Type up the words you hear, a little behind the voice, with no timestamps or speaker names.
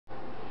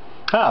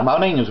Hi, my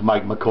name is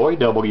Mike McCoy,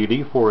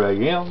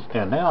 WD4AM,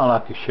 and now I'd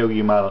like to show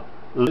you my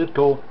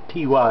little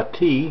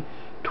TYT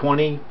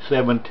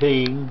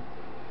 2017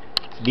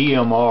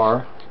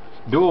 DMR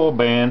dual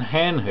band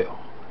handheld.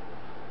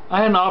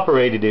 I hadn't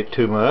operated it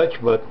too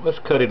much, but let's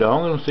cut it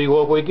on and see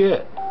what we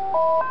get.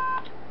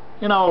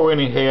 And I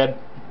already had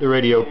the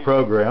radio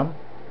program.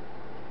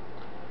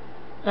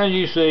 As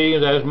you see,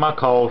 there's my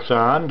call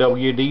sign,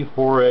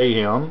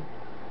 WD4AM,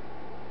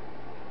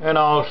 and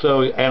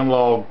also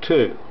analog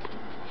 2.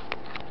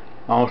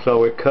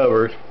 Also it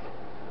covers,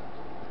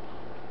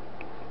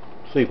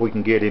 see if we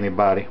can get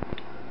anybody.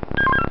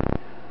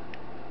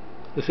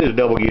 This is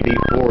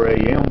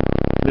WD4AM.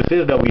 This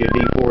is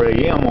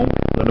WD4AM on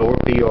Lenore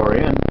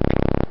PRN.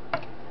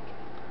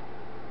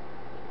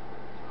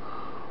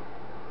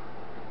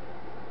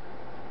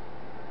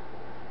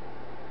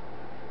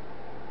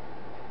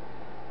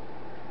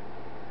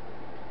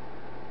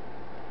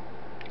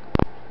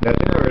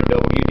 Nothing heard,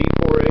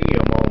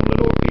 WD4AM on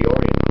Lenore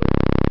PRN.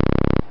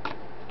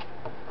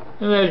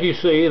 And as you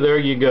see, there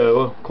you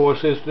go. Of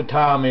course, the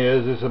time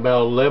is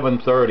about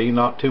 11:30,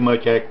 not too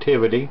much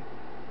activity.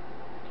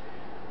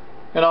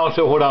 And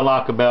also what I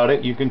like about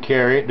it, you can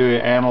carry it, do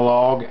it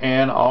analog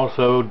and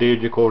also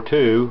digital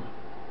too.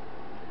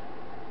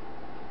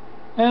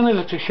 And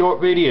it's a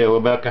short video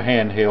about the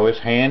handheld. It's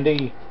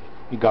handy.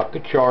 You got the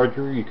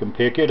charger, you can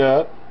pick it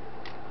up,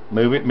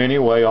 move it many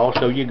ways.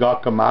 Also you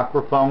got the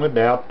microphone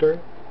adapter.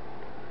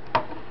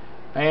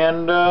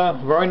 And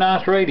very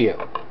nice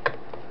radio.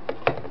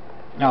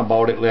 I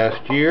bought it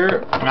last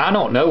year. I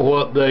don't know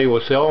what they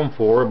were selling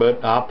for,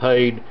 but I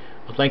paid,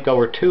 I think,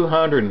 over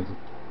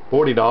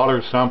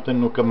 $240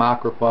 something with the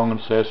microphone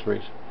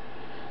accessories.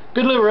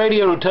 Good little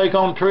radio to take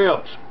on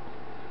trips.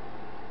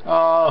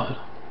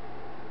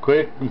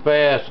 Quick and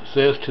fast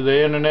access to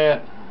the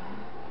internet.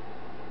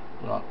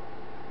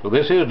 So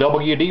this is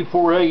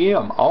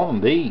WD4AM on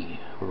the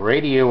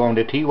radio on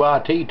the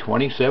TYT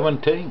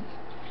 2017.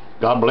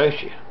 God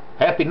bless you.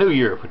 Happy New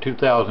Year for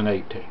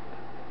 2018.